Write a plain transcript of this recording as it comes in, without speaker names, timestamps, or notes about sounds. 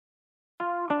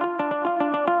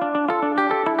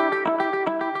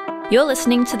You're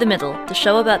listening to The Middle, the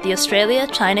show about the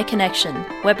Australia-China connection.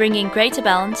 We're bringing greater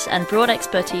balance and broad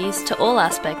expertise to all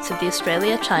aspects of the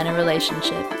Australia-China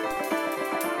relationship.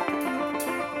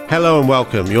 Hello and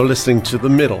welcome. You're listening to The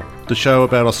Middle, the show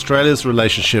about Australia's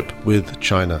relationship with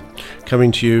China.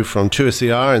 Coming to you from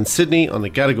 2SER in Sydney on the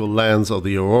Gadigal lands of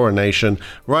the Eora Nation,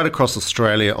 right across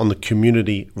Australia on the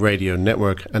Community Radio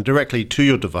Network and directly to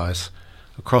your device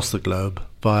across the globe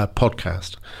via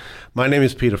podcast. My name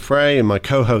is Peter Fray and my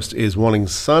co-host is Wanning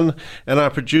Sun, and our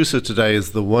producer today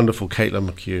is the wonderful Caitlin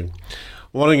McHugh.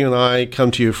 Wanning and I come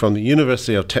to you from the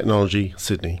University of Technology,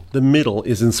 Sydney. The Middle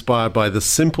is inspired by the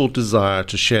simple desire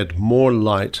to shed more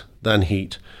light than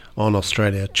heat on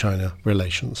Australia-China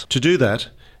relations. To do that,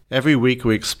 every week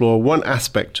we explore one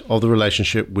aspect of the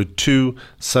relationship with two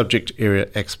subject area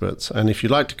experts. And if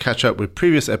you'd like to catch up with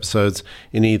previous episodes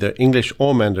in either English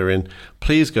or Mandarin,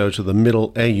 please go to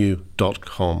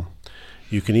themiddleau.com.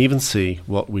 You can even see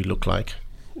what we look like,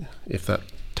 if that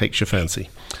takes your fancy.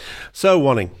 So,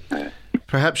 Wanning,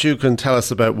 perhaps you can tell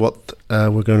us about what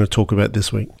we're going to talk about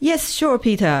this week. Yes, sure,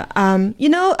 Peter.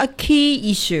 A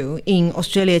key issue in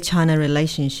Australia-China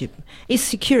relationship is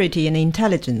security and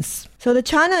intelligence. So the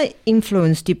China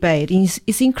influence debate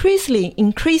is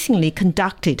increasingly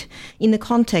conducted in the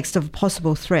context of a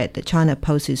possible threat that China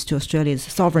poses to Australia's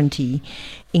sovereignty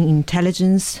in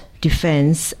intelligence,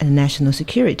 defense, and national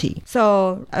security.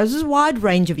 So there's a wide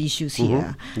range of issues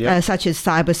here, such as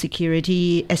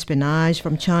cybersecurity, espionage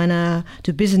from China,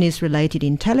 to business-related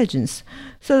intelligence.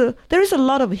 So there is a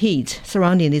lot of heat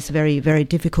surrounding these very, very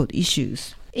difficult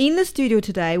issues. In the studio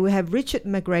today, we have Richard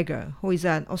MacGregor, who is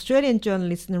an Australian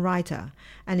journalist and writer,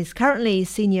 and is currently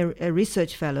Senior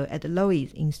Research Fellow at the Lowy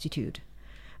Institute.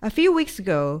 A few weeks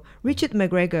ago, Richard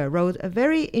MacGregor wrote a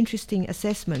very interesting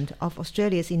assessment of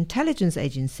Australia's intelligence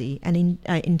agency and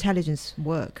intelligence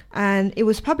work. And it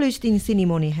was published in Sydney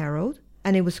Morning Herald,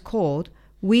 and it was called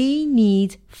 "We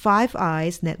Need Five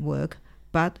Eyes Network,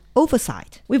 but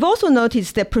Oversight." We've also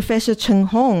noticed that Professor Chen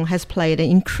Hong has played an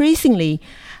increasingly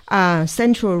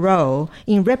central role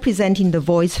in representing the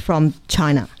voice from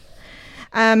China.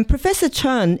 Professor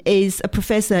Chen is a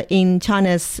professor in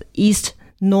China's East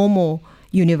Normal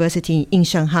University in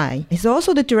Shanghai. He's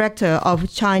also the director of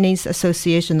Chinese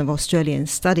Association of Australian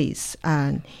Studies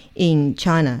in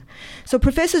China. So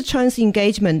Professor Chen's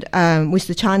engagement with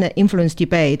the China influence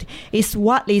debate is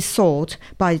widely sought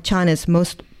by China's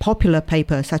most popular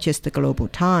papers, such as the Global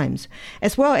Times,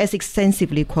 as well as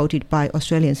extensively quoted by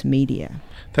Australian media.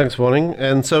 Thanks, Wanning.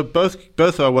 And so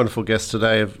both our wonderful guests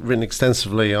today have written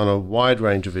extensively on a wide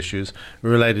range of issues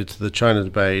related to the China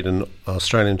debate and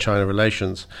Australian-China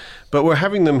relations. But we're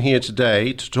having them here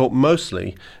today to talk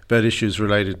mostly about issues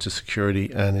related to security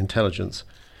and intelligence.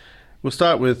 We'll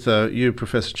start with you,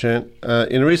 Professor Chen.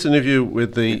 In a recent interview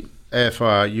with the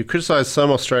AFR, you criticised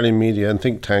some Australian media and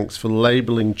think tanks for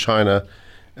labelling China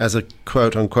as a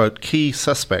quote-unquote key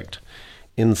suspect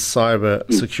in cyber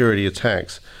security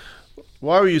attacks.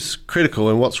 Why were you critical,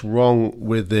 and what's wrong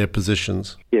with their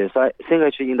positions? Yes, I think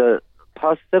actually in the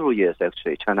past several years,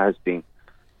 actually, China has been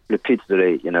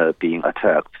repeatedly, being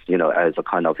attacked, as a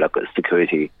kind of like a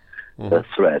security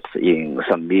threat in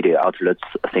some media outlets,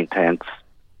 think tanks,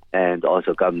 and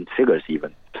also government figures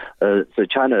even. So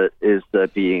China is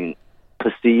being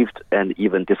perceived and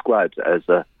even described as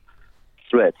a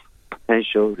threat,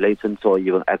 potential, latent, or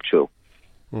even actual.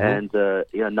 And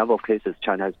in a number of cases,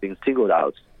 China has been singled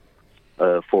out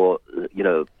for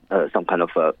some kind of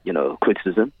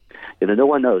criticism. No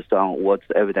one knows on what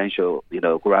evidential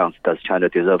grounds does China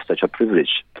deserve such a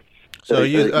privilege. So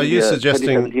are you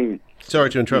suggesting?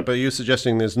 Sorry to interrupt, but are you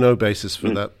suggesting there's no basis for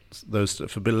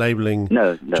for belabeling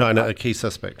China a key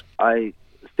suspect? I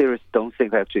seriously don't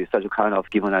think actually such a kind of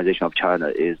demonization of China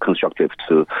is constructive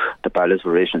to the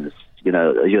bilateral relations.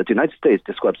 The United States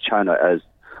describes China as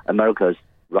America's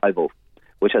rival,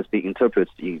 which has been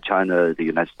interpreted in China, the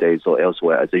United States, or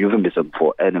elsewhere as a euphemism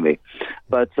for enemy.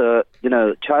 But,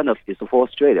 China is for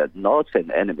Australia, not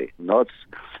an enemy, not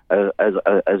as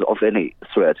of any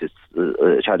threat.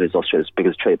 China is Australia's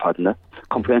biggest trade partner,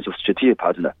 comprehensive strategic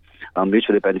partner, on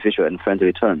mutually beneficial and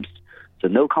friendly terms. So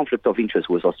no conflict of interest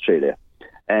with Australia.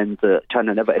 And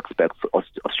China never expects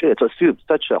Australia to assume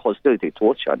such a hostility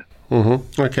towards China.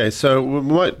 Okay, so we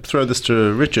might throw this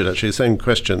to Richard, actually, same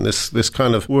question. This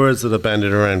kind of words that are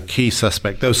bandied around, key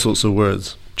suspect, those sorts of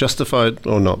words, justified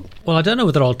or not? Well, I don't know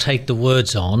whether I'll take the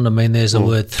words on. I mean, there's the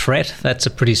word threat. That's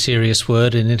a pretty serious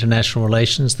word in international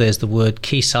relations. There's the word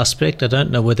key suspect. I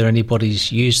don't know whether anybody's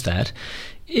used that.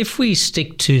 If we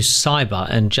stick to cyber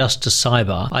and just to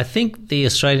cyber, I think the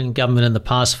Australian government in the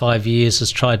past 5 years has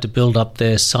tried to build up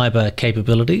their cyber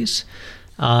capabilities.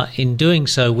 In doing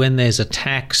so, when there's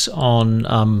attacks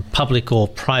on public or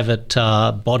private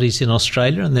bodies in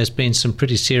Australia, and there's been some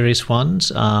pretty serious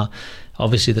ones,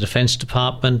 obviously the Defence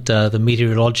Department, the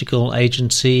Meteorological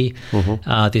Agency,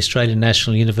 the Australian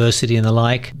National University and the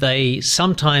like, they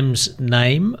sometimes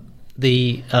name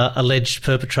the alleged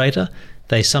perpetrator,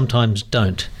 they sometimes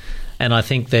don't. And I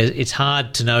think that it's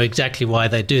hard to know exactly why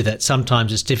they do that.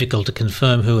 Sometimes it's difficult to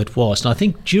confirm who it was. And I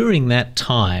think during that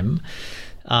time,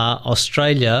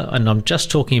 Australia, and I'm just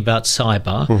talking about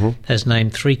cyber, has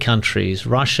named 3 countries,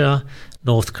 Russia,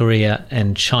 North Korea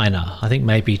and China. I think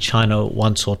maybe China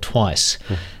once or twice.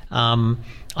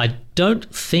 I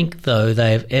don't think, though,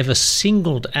 they have ever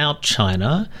singled out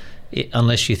China,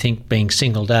 unless you think being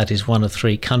singled out is one of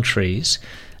 3 countries,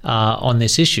 on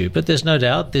this issue. But there's no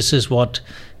doubt this is what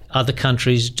other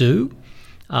countries do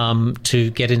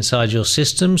to get inside your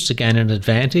systems, to gain an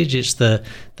advantage. It's the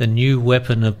new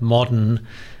weapon of modern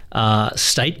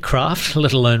statecraft,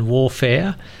 let alone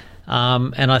warfare.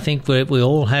 And I think we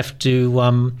all have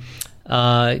to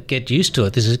get used to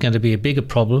it. This is going to be a bigger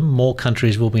problem. More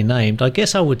countries will be named. I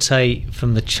guess I would say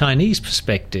from the Chinese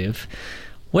perspective,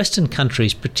 Western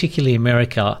countries, particularly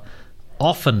America,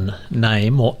 often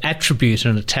name or attribute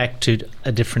an attack to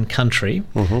a different country.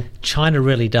 China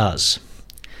really does.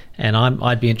 And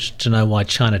I'd be interested to know why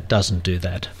China doesn't do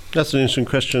that. That's an interesting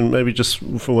question. Maybe just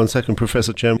for 1 second,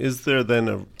 Professor Chen, is there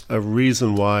then a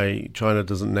reason why China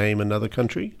doesn't name another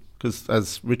country? Because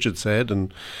as Richard said,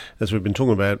 and as we've been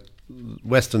talking about,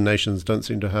 Western nations don't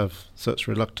seem to have such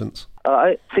reluctance.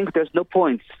 I think there's no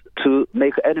point to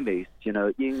make enemies,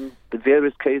 in the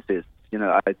various cases.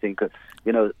 I think,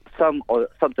 the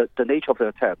nature of the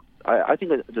attack. I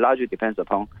think it largely depends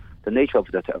upon the nature of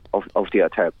the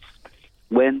attacks.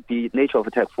 When the nature of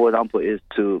attack, for example, is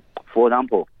to,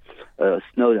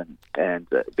 Snowden and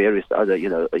various other,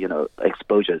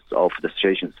 exposures of the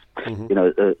situations,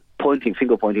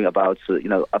 finger pointing about,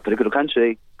 a particular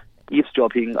country,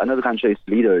 eavesdropping another country's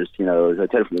leaders, the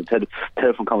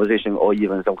telephone conversation, or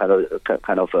even some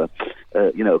kind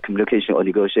of communication or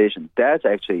negotiation. That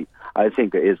actually, I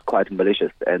think, is quite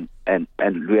malicious and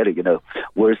really,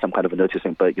 worth some kind of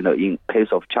noticing. But in case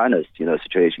of China's,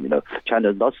 situation, China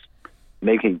is not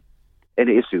making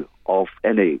any issue of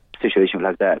any situation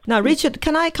like that. Now, Richard,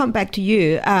 can I come back to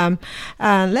you?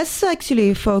 Let's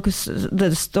actually focus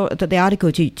the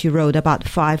article you wrote about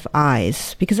 5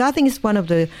 Eyes, because I think it's one of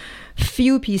the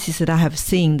few pieces that I have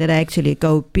seen that actually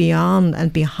go beyond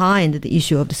and behind the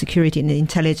issue of the security and the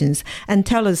intelligence and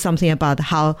tell us something about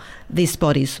how these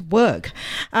bodies work.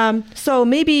 So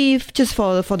maybe just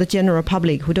for the general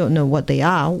public who don't know what they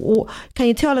are, can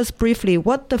you tell us briefly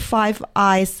what the 5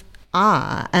 Eyes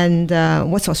are and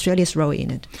what's Australia's role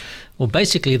in it? Well,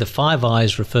 basically, the 5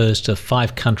 Eyes refers to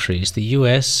 5 countries, the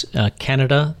US,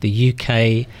 Canada, the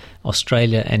UK,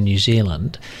 Australia and New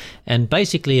Zealand. And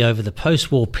basically, over the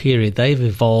post-war period, they've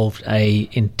evolved a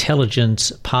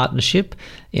intelligence partnership,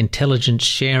 intelligence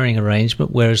sharing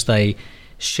arrangement, whereas they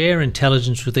share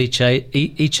intelligence with each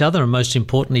other and, most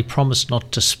importantly, promise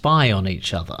not to spy on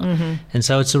each other. And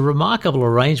so it's a remarkable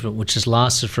arrangement which has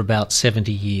lasted for about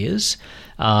 70 years.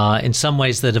 In some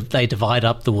ways, they divide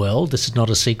up the world. This is not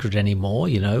a secret anymore.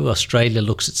 Australia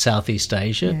looks at Southeast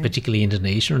Asia, particularly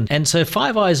Indonesia. And so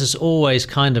 5 Eyes has always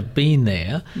kind of been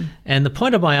there. And the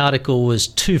point of my article was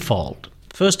twofold.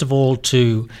 First of all,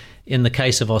 in the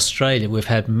case of Australia, we've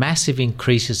had massive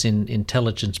increases in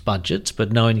intelligence budgets,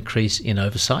 but no increase in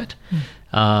oversight,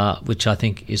 which I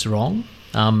think is wrong.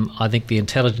 I think the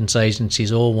intelligence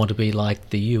agencies all want to be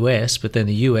like the US, but then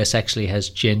the US actually has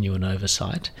genuine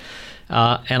oversight.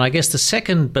 And I guess the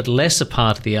second but lesser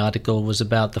part of the article was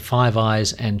about the 5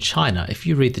 Eyes and China. If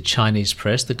you read the Chinese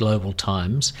press, the Global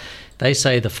Times, they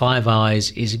say the 5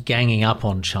 Eyes is ganging up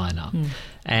on China.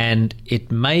 And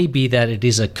it may be that it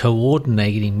is a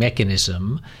coordinating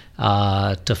mechanism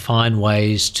to find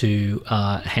ways to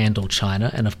handle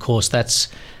China. And of course, that's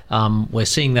we're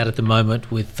seeing that at the moment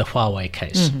with the Huawei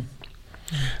case.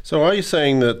 So are you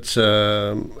saying that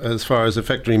as far as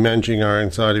effectively managing our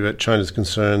anxiety about China is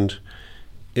concerned,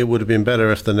 it would have been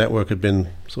better if the network had been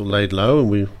sort of laid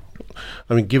low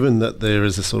and given that there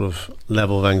is a sort of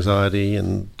level of anxiety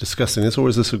and discussing this, or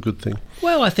is this a good thing?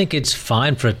 Well, I think it's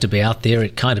fine for it to be out there.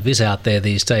 It kind of is out there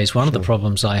these days. One of the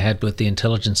problems I had with the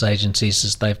intelligence agencies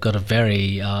is they've got a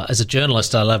very, as a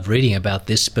journalist, I love reading about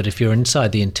this, but if you're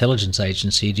inside the intelligence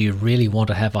agency, do you really want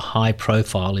to have a high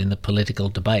profile in the political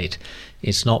debate?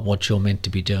 It's not what you're meant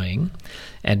to be doing.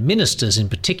 And ministers in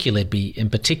particular,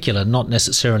 not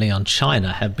necessarily on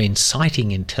China, have been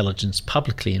citing intelligence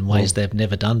publicly in ways they've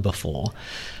never done before.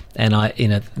 And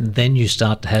then you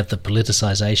start to have the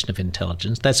politicization of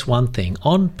intelligence. That's one thing.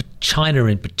 On China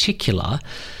in particular,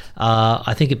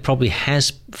 I think it probably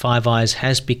Five Eyes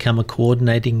has become a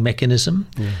coordinating mechanism.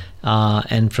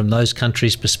 And from those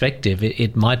countries' perspective,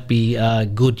 it might be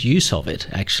good use of it,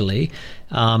 actually.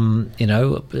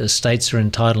 States are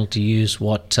entitled to use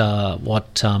what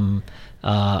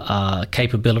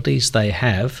capabilities they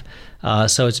have.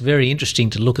 So it's very interesting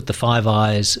to look at the Five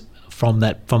Eyes from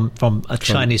a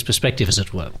Chinese perspective, as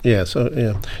it were. Yeah.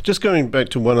 So just going back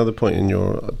to one other point in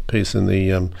your piece in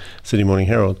the Sydney Morning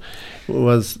Herald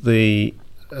was the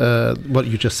what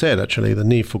you just said. Actually, the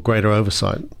need for greater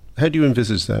oversight. How do you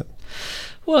envisage that?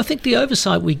 Well, I think the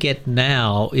oversight we get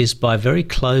now is by very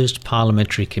closed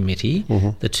parliamentary committee.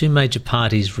 The two major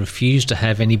parties refuse to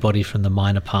have anybody from the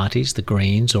minor parties, the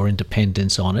Greens or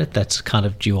Independents, on it. That's kind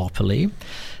of duopoly.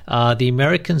 The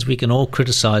Americans, we can all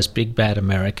criticise big bad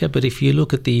America, but if you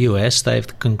look at the US, the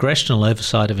congressional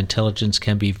oversight of intelligence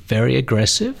can be very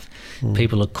aggressive.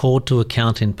 People are called to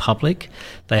account in public.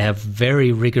 They have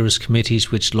very rigorous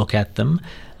committees which look at them.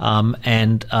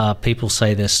 And people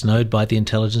say they're snowed by the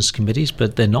intelligence committees,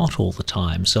 but they're not all the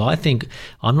time. So I think,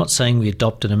 I'm not saying we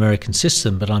adopt an American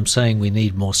system, but I'm saying we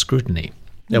need more scrutiny.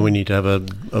 And we need to have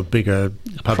a bigger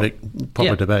proper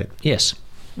debate. Yes.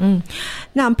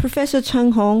 Now, Professor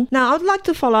Chen Hong, now I'd like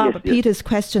to follow up Peter's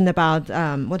question about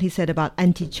what he said about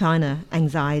anti-China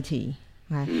anxiety.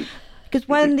 Right? Because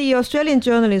when the Australian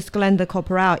journalist Glenda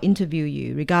Corporal interviewed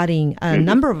you regarding a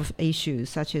number of issues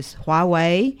such as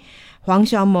Huawei, Huang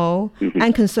Xiaomo,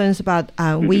 and concerns about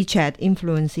WeChat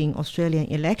influencing Australian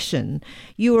election,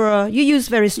 you used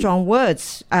very strong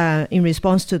words in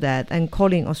response to that and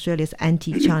calling Australia's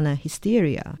anti-China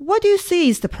hysteria. What do you see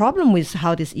is the problem with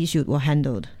how this issue was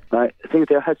handled? I think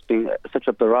there has been such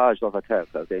a barrage of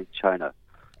attacks against China,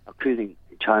 accusing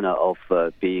China of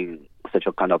being such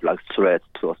a kind of like threat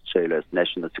to Australia's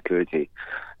national security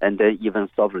and then even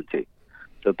sovereignty.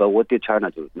 So, but what did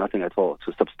China do? Nothing at all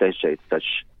to substantiate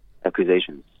such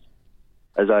accusations.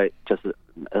 As I just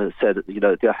said,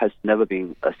 there has never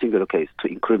been a singular case to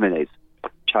incriminate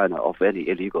China of any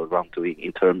illegal wrongdoing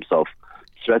in terms of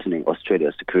threatening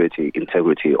Australia's security,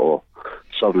 integrity, or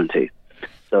sovereignty.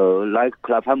 So, like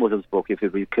Clive Hamilton's book, if you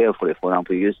read carefully, for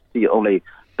example, you see only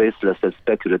baseless and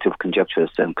speculative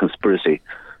conjectures and conspiracy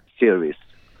theories.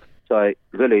 So I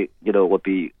really, would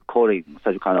be calling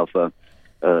such kind of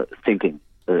thinking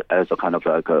as a kind of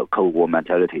like a Cold War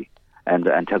mentality and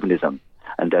antagonism,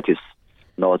 and that is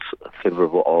not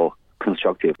favorable or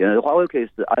constructive. The Huawei case,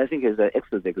 I think, is an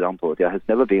excellent example. There has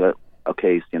never been a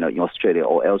case, in Australia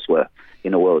or elsewhere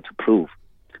in the world to prove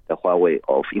the Huawei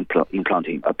of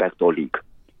implanting a backdoor leak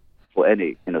for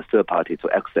any, third party to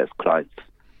access clients'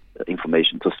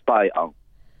 information to spy on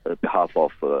behalf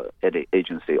of any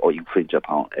agency or infringe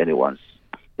upon anyone's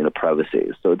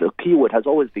privacy. So the keyword has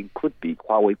always been could be.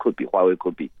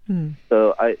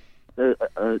 So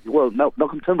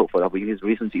Malcolm Turnbull, for example, in his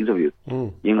recent interview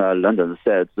in London,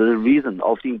 said the reason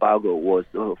of the embargo was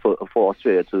for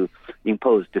Australia to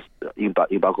impose this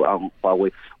embargo on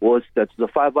Huawei was that the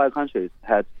Five Eyes countries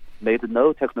had made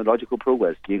no technological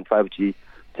progress in 5G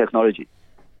technology.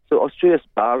 So Australia's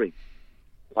barring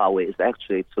Huawei is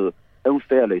actually to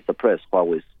unfairly suppress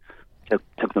Huawei's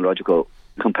technological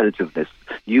competitiveness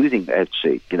using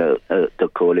actually, the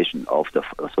coalition of the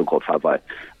so-called Five Eyes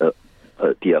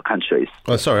dear countries.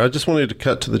 Oh, sorry, I just wanted to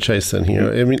cut to the chase then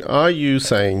here. I mean, are you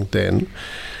saying then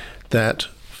that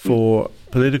for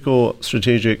political,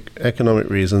 strategic, economic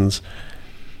reasons,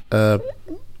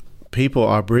 people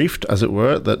are briefed, as it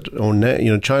were,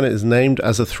 that China is named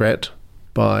as a threat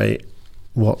by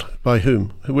what? By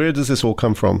whom? Where does this all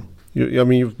come from?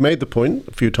 You've made the point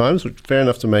a few times, which fair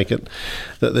enough to make it,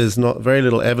 that there's not very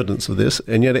little evidence of this,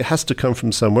 and yet it has to come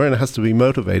from somewhere and it has to be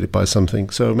motivated by something.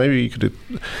 So maybe you could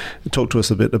talk to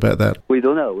us a bit about that. We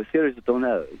don't know. We seriously don't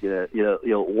know.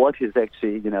 What is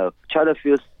actually, China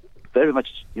feels very much,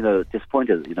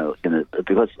 disappointed,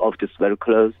 because of this very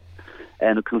close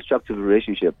and constructive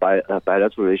relationship,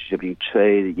 bilateral relationship in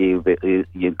trade,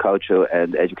 in culture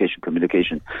and education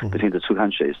communication between the two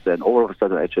countries. And all of a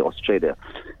sudden, actually, Australia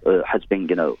has been,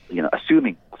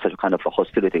 assuming such a kind of a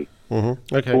hostility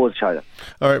towards China.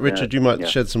 All right, Richard, you might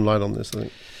shed some light on this, I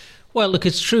think. Well, look,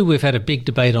 it's true we've had a big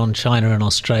debate on China and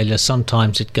Australia.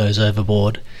 Sometimes it goes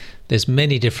overboard. There's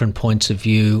many different points of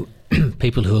view,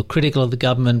 people who are critical of the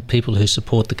government, people who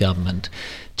support the government.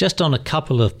 Just on a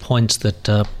couple of points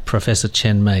that Professor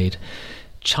Chen made,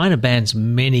 China bans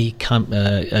many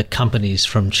companies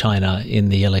from China in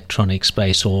the electronic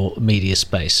space or media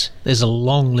space. There's a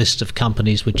long list of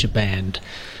companies which are banned.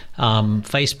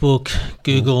 Facebook,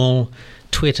 Google,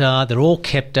 Twitter, they're all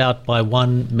kept out by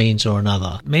one means or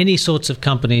another. Many sorts of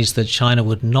companies that China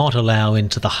would not allow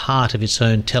into the heart of its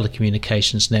own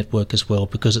telecommunications network as well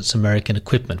because it's American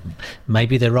equipment.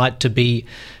 Maybe they're right to be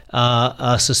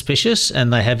suspicious,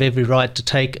 and they have every right to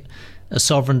take a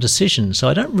sovereign decision. So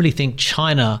I don't really think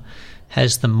China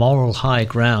has the moral high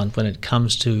ground when it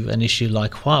comes to an issue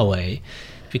like Huawei,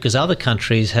 because other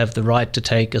countries have the right to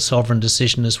take a sovereign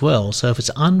decision as well. So if it's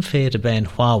unfair to ban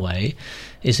Huawei,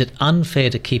 is it unfair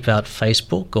to keep out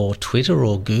Facebook or Twitter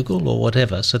or Google or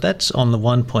whatever? So that's on the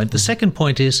one point. The second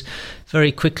point is,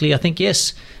 very quickly, I think,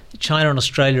 yes, China and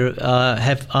Australia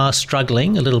are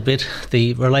struggling a little bit.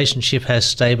 The relationship has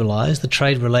stabilised. The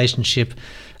trade relationship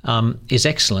is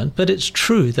excellent. But it's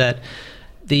true that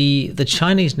the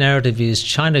Chinese narrative is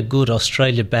China good,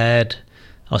 Australia bad.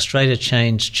 Australia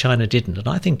changed, China didn't. And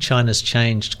I think China's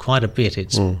changed quite a bit.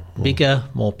 It's bigger,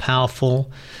 more powerful.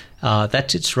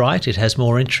 That's its right. It has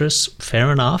more interests.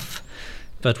 Fair enough.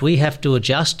 But we have to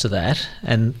adjust to that.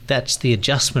 And that's the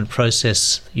adjustment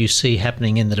process you see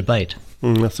happening in the debate.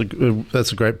 That's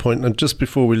a great point. And just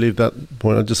before we leave that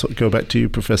point, I just want to go back to you,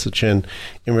 Professor Chen,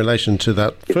 in relation to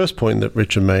that first point that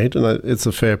Richard made. And it's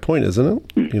a fair point, isn't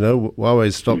it? You know,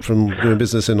 Huawei stopped from doing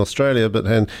business in Australia, but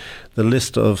then the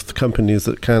list of companies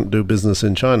that can't do business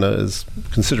in China is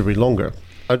considerably longer.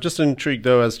 I'm just intrigued,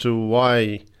 though, as to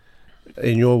why,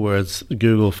 in your words,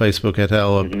 Google, Facebook, et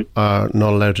al. Are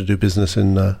not allowed to do business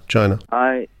in China.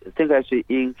 I think actually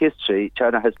in history,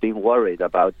 China has been worried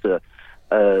about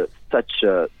such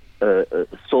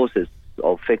sources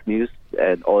of fake news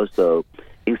and also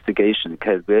instigation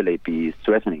can really be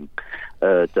threatening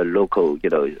the local,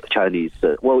 Chinese.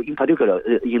 Well, in particular,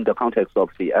 in the context of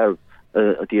the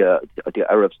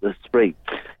Arab Spring,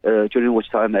 during which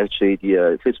time actually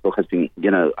the Facebook has been,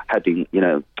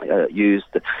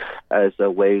 used as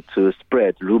a way to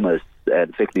spread rumors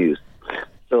and fake news.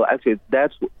 So actually,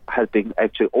 that has been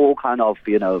actually all kind of,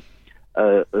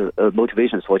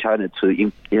 motivations for China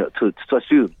to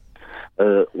assume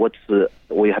what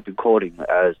we have been calling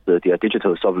as the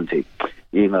digital sovereignty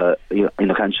in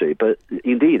the country. But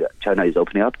indeed, China is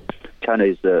opening up. China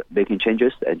is making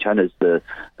changes, and China is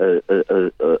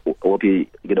will be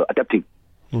adapting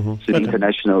to the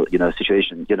international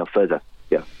situation further.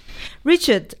 Yeah.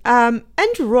 Richard,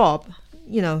 Andrew Robb,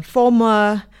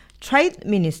 former Trade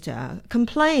Minister,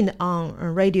 complained on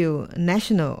Radio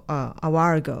National a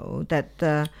while ago that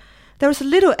there was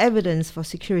little evidence for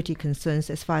security concerns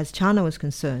as far as China was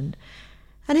concerned.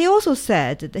 And he also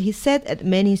said that he sat at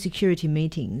many security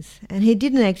meetings and he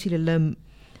didn't actually learn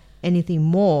anything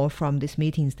more from these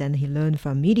meetings than he learned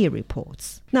from media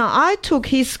reports. Now, I took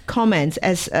his comments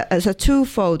as a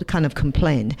twofold kind of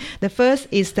complaint. The first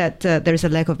is that there is a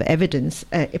lack of evidence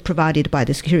provided by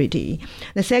the security.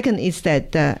 The second is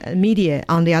that media,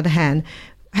 on the other hand,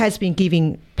 has been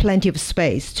giving plenty of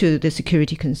space to the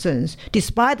security concerns,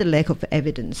 despite the lack of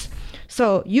evidence.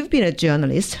 So you've been a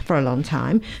journalist for a long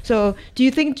time. So do you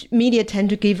think media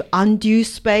tend to give undue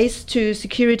space to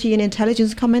security and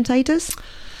intelligence commentators?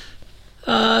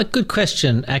 Good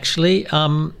question, actually.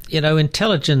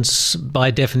 Intelligence, by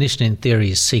definition, in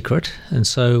theory, is secret. And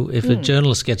so if a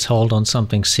journalist gets hold on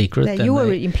something secret... Then you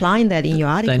were implying that in your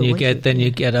article. Then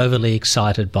you get overly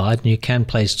excited by it and you can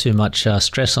place too much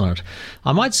stress on it.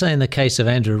 I might say in the case of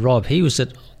Andrew Robb, he was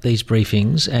at these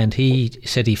briefings and he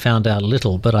said he found out a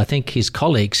little, but I think his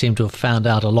colleagues seem to have found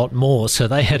out a lot more, so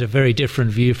they had a very different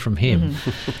view from him.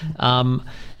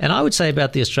 And I would say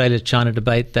about the Australia-China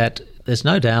debate that there's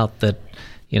no doubt that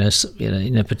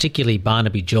particularly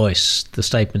Barnaby Joyce, the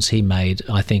statements he made,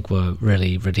 I think were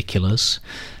really ridiculous.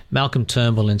 Malcolm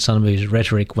Turnbull, in some of his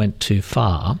rhetoric, went too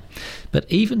far. But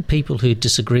even people who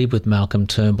disagreed with Malcolm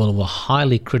Turnbull, were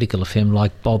highly critical of him,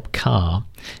 like Bob Carr,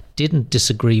 didn't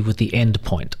disagree with the end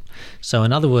point. So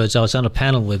in other words, I was on a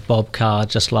panel with Bob Carr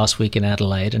just last week in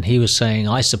Adelaide, and he was saying,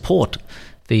 I support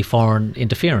the foreign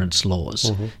interference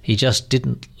laws. He just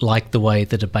didn't like the way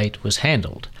the debate was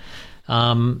handled.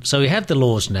 So we have the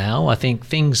laws now. I think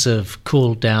things have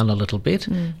cooled down a little bit.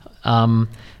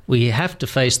 We have to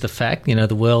face the fact,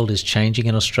 the world is changing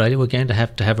in Australia. We're going to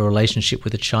have a relationship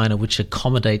with China which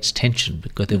accommodates tension,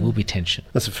 because there will be tension.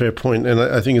 That's a fair point. And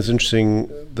I think it's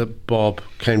interesting that Bob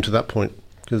came to that point,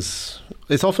 because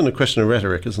it's often a question of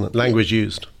rhetoric, isn't it? Language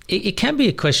used. It can be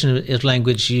a question of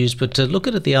language used, but to look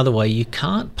at it the other way, you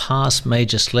can't pass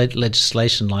major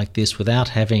legislation like this without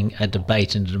having a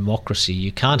debate in a democracy.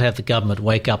 You can't have the government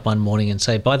wake up one morning and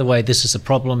say, by the way, this is a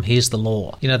problem, here's the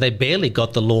law. They barely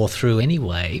got the law through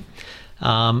anyway.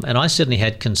 And I certainly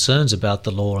had concerns about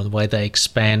the law and the way they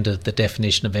expanded the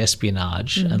definition of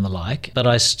espionage and the like. But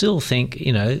I still think,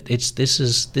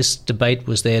 this debate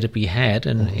was there to be had,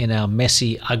 and in our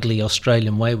messy, ugly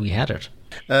Australian way, we had it.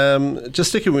 Just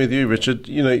sticking with you, Richard,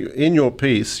 in your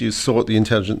piece, you sort the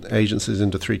intelligence agencies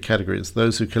into three categories: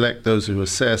 those who collect, those who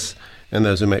assess, and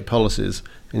those who make policies.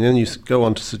 And then you go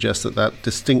on to suggest that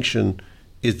distinction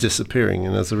is disappearing,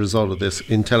 and as a result of this,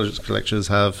 intelligence collectors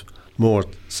have more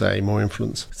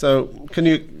influence. So can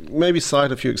you maybe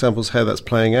cite a few examples how that's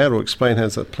playing out, or explain how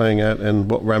that's playing out,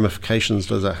 and what ramifications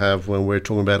does it have when we're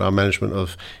talking about our management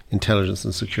of intelligence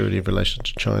and security in relation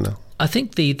to China? I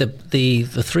think the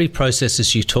three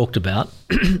processes you talked about,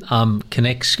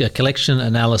 collection,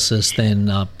 analysis,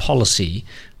 then policy,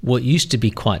 what used to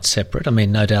be quite separate. I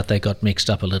mean, no doubt they got mixed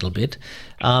up a little bit.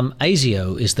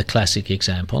 ASIO is the classic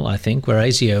example, I think, where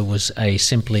ASIO was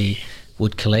simply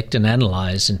would collect and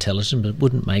analyse intelligence but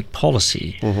wouldn't make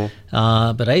policy.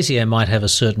 But ASIO might have a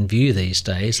certain view these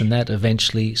days, and that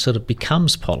eventually sort of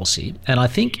becomes policy. And I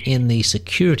think in the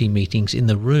security meetings in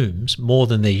the rooms, more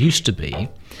than there used to be,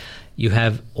 you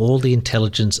have all the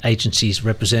intelligence agencies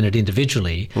represented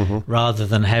individually rather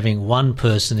than having one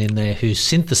person in there who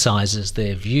synthesises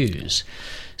their views.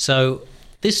 So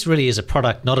this really is a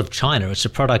product not of China, it's a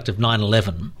product of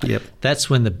 9/11. Yep. That's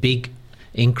when the big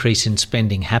increase in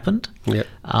spending happened. Yep.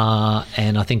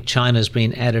 And I think China's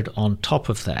been added on top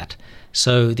of that.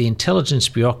 So the intelligence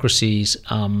bureaucracies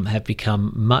have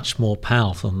become much more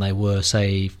powerful than they were,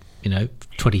 say,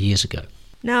 20 years ago.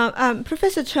 Now,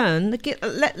 Professor Chen,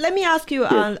 let me ask you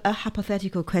a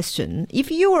hypothetical question. If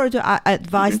you were to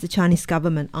advise the Chinese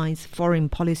government on its foreign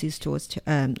policies towards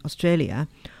Australia,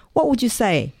 what would you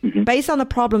say? Based on the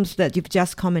problems that you've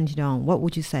just commented on, what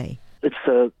would you say? It's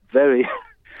a very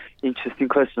interesting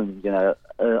question.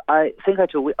 I think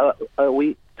actually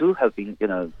we do have been,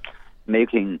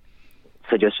 making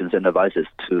suggestions and advices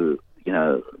to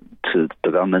the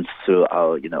governments through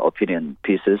our, opinion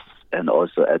pieces, and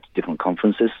also at different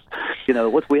conferences.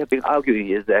 What we have been arguing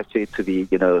is actually to be,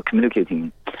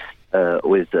 communicating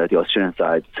with the Australian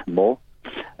side more,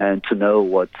 and to know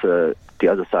what the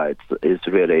other side is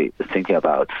really thinking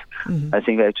about. I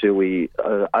think actually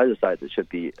either side should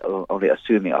be only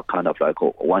assuming a kind of like a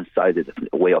one-sided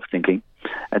way of thinking,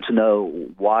 and to know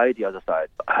why the other side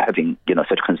are having,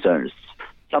 such concerns.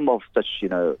 Some of such,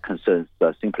 concerns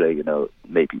are simply,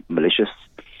 maybe malicious,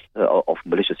 of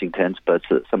malicious intent, but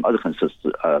some other concerns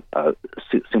are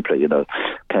simply,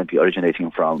 can be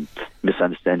originating from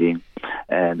misunderstanding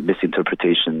and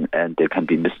misinterpretation, and they can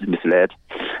be misled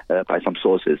by some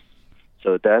sources.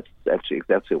 So that's actually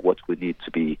exactly what we need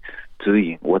to be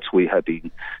doing, what we have been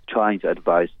trying to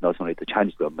advise not only the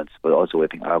Chinese government, but also we've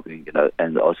been arguing,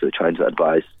 and also trying to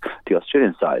advise the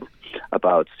Australian side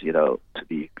about, to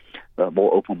be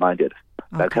more open-minded.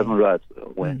 Okay. Like Kevin Rudd,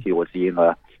 when he was in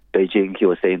Beijing, he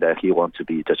was saying that he wants to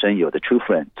be the Zhenyou, the true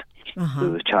friend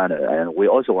to China, and we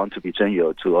also want to be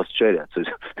Zhenyou to Australia, to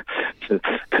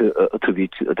be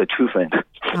the true friend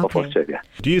of Australia.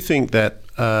 Do you think that,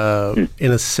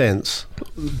 in a sense,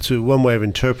 to one way of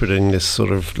interpreting this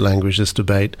sort of language, this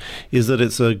debate, is that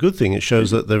it's a good thing? It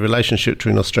shows that the relationship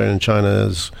between Australia and China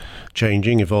is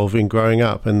changing, evolving, growing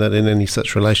up, and that in any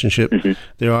such relationship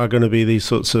there are going to be these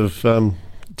sorts of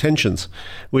tensions,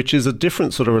 which is a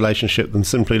different sort of relationship than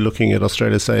simply looking at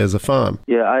Australia, say, as a farm.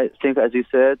 Yeah, I think, as you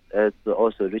said, as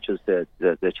also Richard said,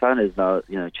 that China is now,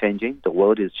 changing. The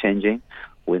world is changing.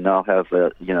 We now have,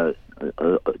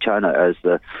 China as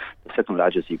the second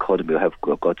largest economy. We have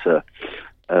got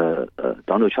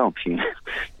Donald Trump in the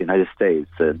United States.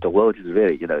 The world is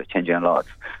really, changing a lot.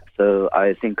 So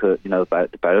I think,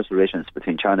 bilateral relations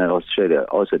between China and Australia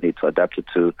also need to adapt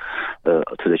to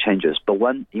the changes. But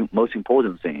one most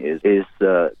important thing is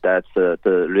that the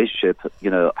relationship,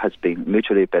 has been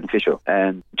mutually beneficial,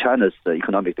 and China's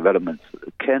economic development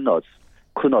could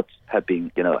not have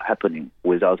been, happening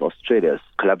without Australia's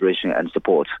collaboration and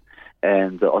support.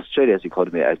 And Australia's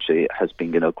economy actually has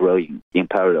been, growing in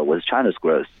parallel with China's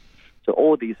growth. So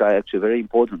all these are actually very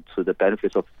important to the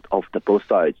benefits of the both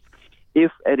sides.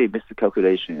 If any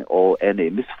miscalculation or any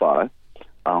misfire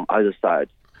on either side,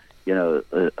 well,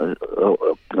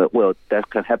 that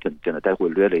can happen. That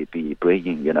will really be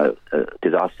bringing,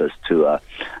 disasters to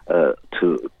the,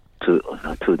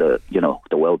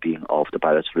 the well-being of the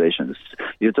bilateral relations.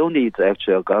 You don't need the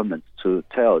actual government to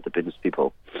tell the business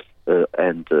people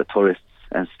and tourists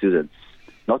and students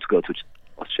not to go to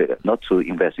Australia, not to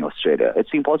invest in Australia. It's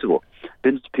impossible.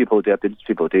 Business people, they are business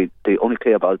people. They only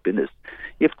care about business.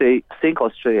 If they think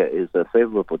Australia is a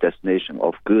favorable destination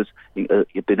of goods in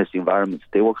business environments,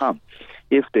 they will come.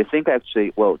 If they think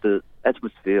actually, well, the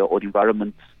atmosphere or the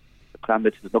environment, the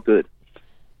climate is not good,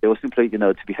 they will simply,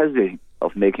 to be hesitating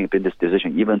of making a business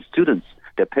decision. Even students,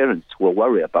 their parents will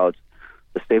worry about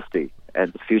the safety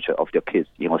and the future of their kids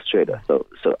in Australia. So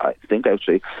I think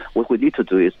actually what we need to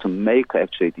do is to make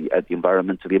actually the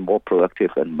environment to be more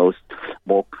proactive and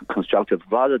more constructive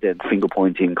rather than finger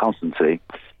pointing constantly.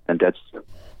 And that's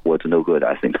what's no good,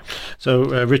 I think. So,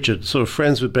 Richard, sort of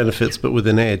friends with benefits but with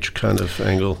an edge kind of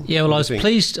angle. Yeah, well, I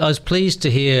was pleased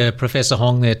to hear Professor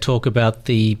Hong there talk about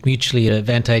the mutually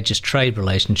advantageous trade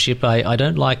relationship. I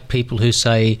don't like people who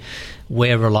say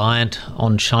we're reliant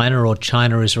on China or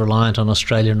China is reliant on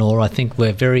Australia and all. I think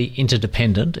we're very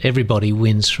interdependent. Everybody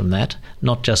wins from that,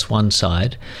 not just one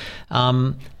side.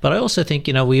 But I also think,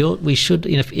 we should,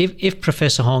 if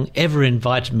Professor Hong ever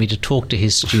invited me to talk to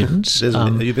his students... there's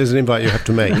an invite you have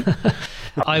to make.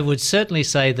 I would certainly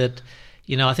say that,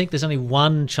 I think there's only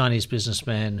one Chinese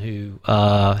businessman who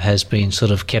has been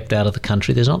sort of kept out of the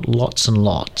country. There's not lots and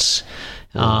lots.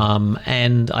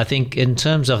 And I think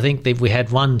that we had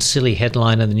one silly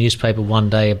headline in the newspaper one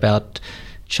day about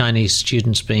Chinese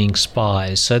students being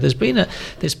spies. So there's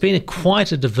been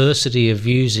quite a diversity of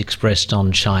views expressed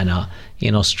on China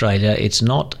in Australia. There's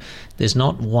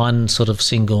not one sort of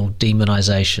single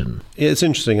demonization. Yeah, it's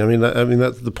interesting. I mean,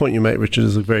 that's the point you make, Richard,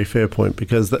 is a very fair point,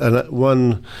 because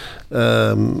one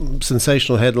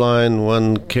sensational headline,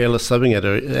 one careless subbing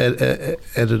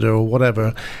editor or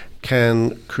whatever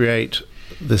can create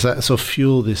this, sort of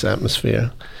fuel this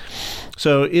atmosphere.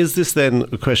 So is this then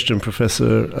a question,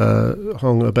 Professor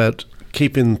Hong, about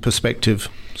keeping perspective?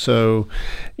 So,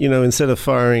 instead of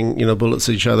firing, bullets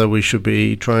at each other, we should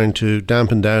be trying to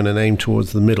dampen down and aim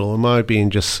towards the middle. Am I being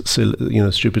just,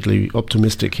 stupidly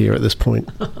optimistic here at this point?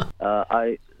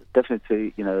 I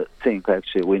definitely, think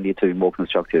actually we need to be more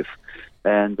constructive.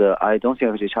 And I don't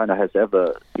think actually China has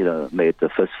ever, made the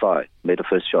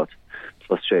first shot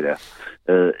to Australia.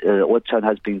 What China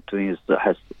has been doing is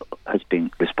has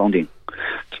been responding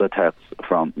to attacks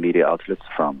from media outlets,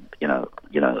 from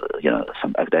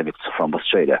some academics from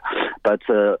Australia. But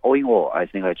all in all, I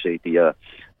think actually the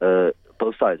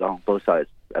both sides,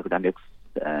 academics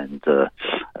and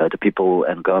the people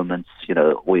and governments,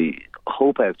 we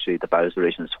hope actually the bilateral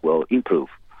relations will improve.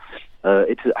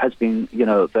 It has been,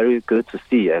 very good to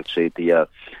see actually the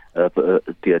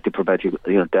diplomatic,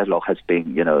 dialogue has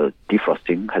been,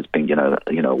 defrosting, has been,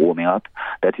 warming up.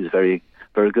 That is very,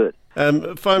 very good.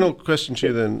 Final question to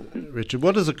you then, Richard.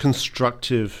 What does a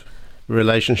constructive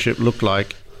relationship look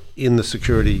like in the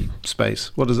security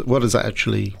space? What are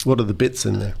the bits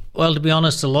in there? Well, to be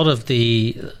honest, a lot of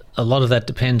that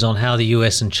depends on how the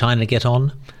US and China get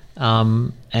on.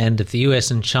 And if the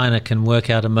US and China can work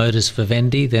out a modus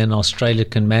vivendi, then Australia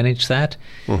can manage that.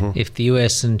 Mm-hmm. If the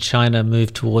US and China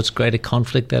move towards greater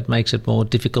conflict, that makes it more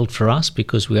difficult for us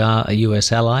because we are a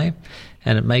US ally,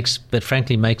 and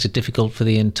frankly makes it difficult for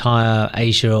the entire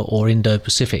Asia or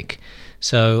Indo-Pacific.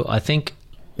 So I think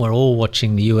we're all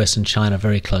watching the US and China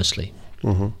very closely.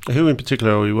 Mm-hmm. Who in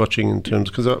particular are we watching in terms,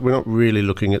 because we're not really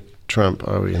looking at Trump,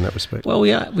 are we, in that respect? Well, we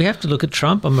have to look at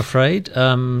Trump, I'm afraid.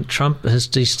 Trump has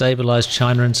destabilised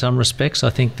China in some respects. I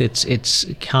think it's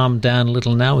calmed down a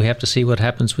little now. We have to see what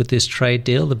happens with this trade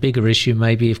deal. The bigger issue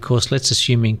may be, of course, let's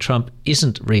assuming Trump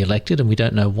isn't re-elected, and we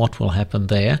don't know what will happen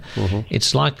there. Mm-hmm.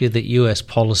 It's likely that US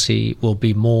policy will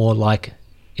be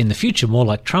in the future, more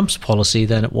like Trump's policy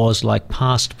than it was like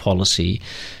past policy.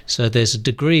 So there's a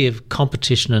degree of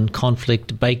competition and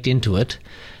conflict baked into it.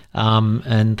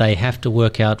 And they have to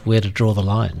work out where to draw the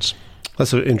lines.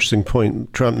 That's an interesting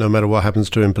point. Trump, no matter what happens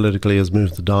to him politically, has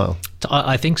moved the dial.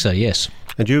 I think so, yes.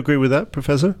 And do you agree with that,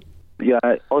 Professor? Yeah,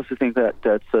 I also think that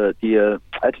the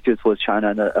attitude towards China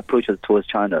and the approaches towards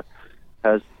China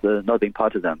has not been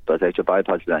partisan, but actually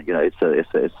bipartisan.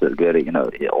 It's really,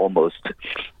 almost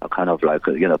a kind of like,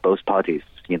 both parties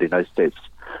in the United States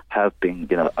have been,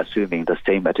 assuming the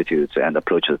same attitudes and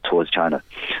approaches towards China.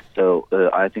 So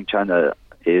I think China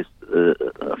is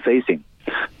facing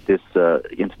this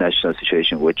international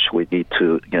situation, which we need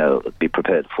to, be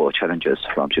prepared for challenges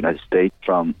from the United States,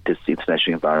 from this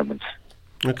international environment.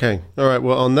 Okay. All right.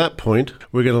 Well, on that point,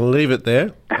 we're going to leave it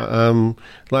there. I'd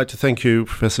like to thank you,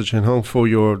 Professor Chen Hong, for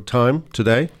your time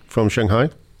today from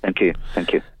Shanghai. Thank you.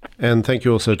 Thank you. And thank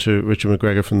you also to Richard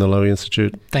MacGregor from the Lowy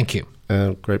Institute. Thank you.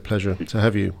 Great pleasure to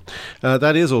have you.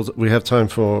 That is all we have time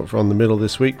for On The Middle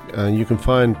this week. You can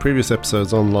find previous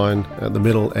episodes online at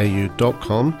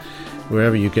themiddleau.com.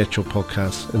 wherever you get your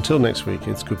podcasts. Until next week,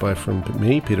 it's goodbye from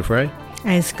me, Peter Frey.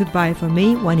 And it's goodbye from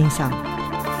me, Wan Ning Sao.